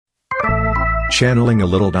Channeling a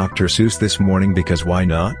little Dr. Seuss this morning because why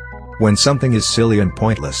not? When something is silly and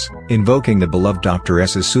pointless, invoking the beloved Dr.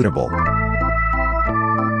 S is suitable.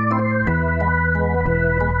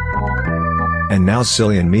 And now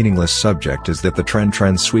silly and meaningless subject is that the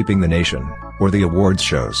trend sweeping the nation, or the awards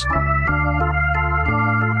shows.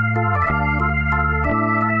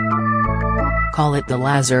 Call it the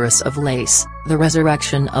Lazarus of lace, the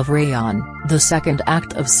resurrection of rayon, the second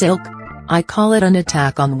act of silk. I call it an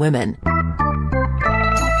attack on women.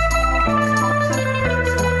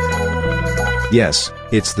 Yes,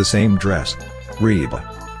 it's the same dress. Reba.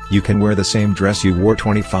 You can wear the same dress you wore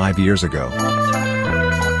 25 years ago.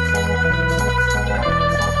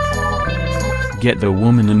 Get the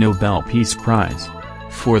woman a Nobel Peace Prize.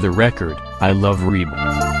 For the record, I love Reba.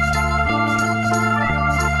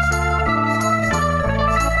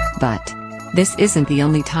 But this isn't the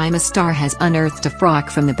only time a star has unearthed a frock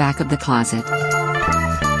from the back of the closet.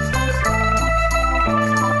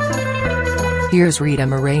 Here's Rita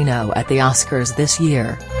Moreno at the Oscars this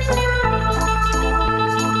year.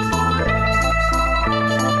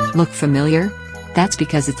 Look familiar? That's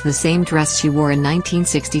because it's the same dress she wore in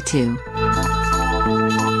 1962.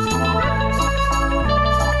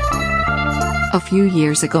 A few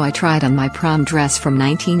years ago I tried on my prom dress from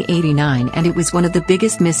 1989 and it was one of the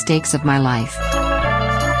biggest mistakes of my life.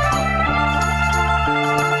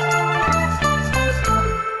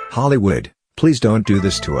 Hollywood, please don't do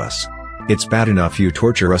this to us. It's bad enough you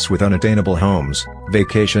torture us with unattainable homes,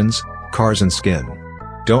 vacations, cars and skin.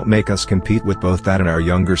 Don't make us compete with both that and our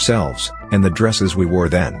younger selves, and the dresses we wore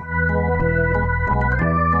then.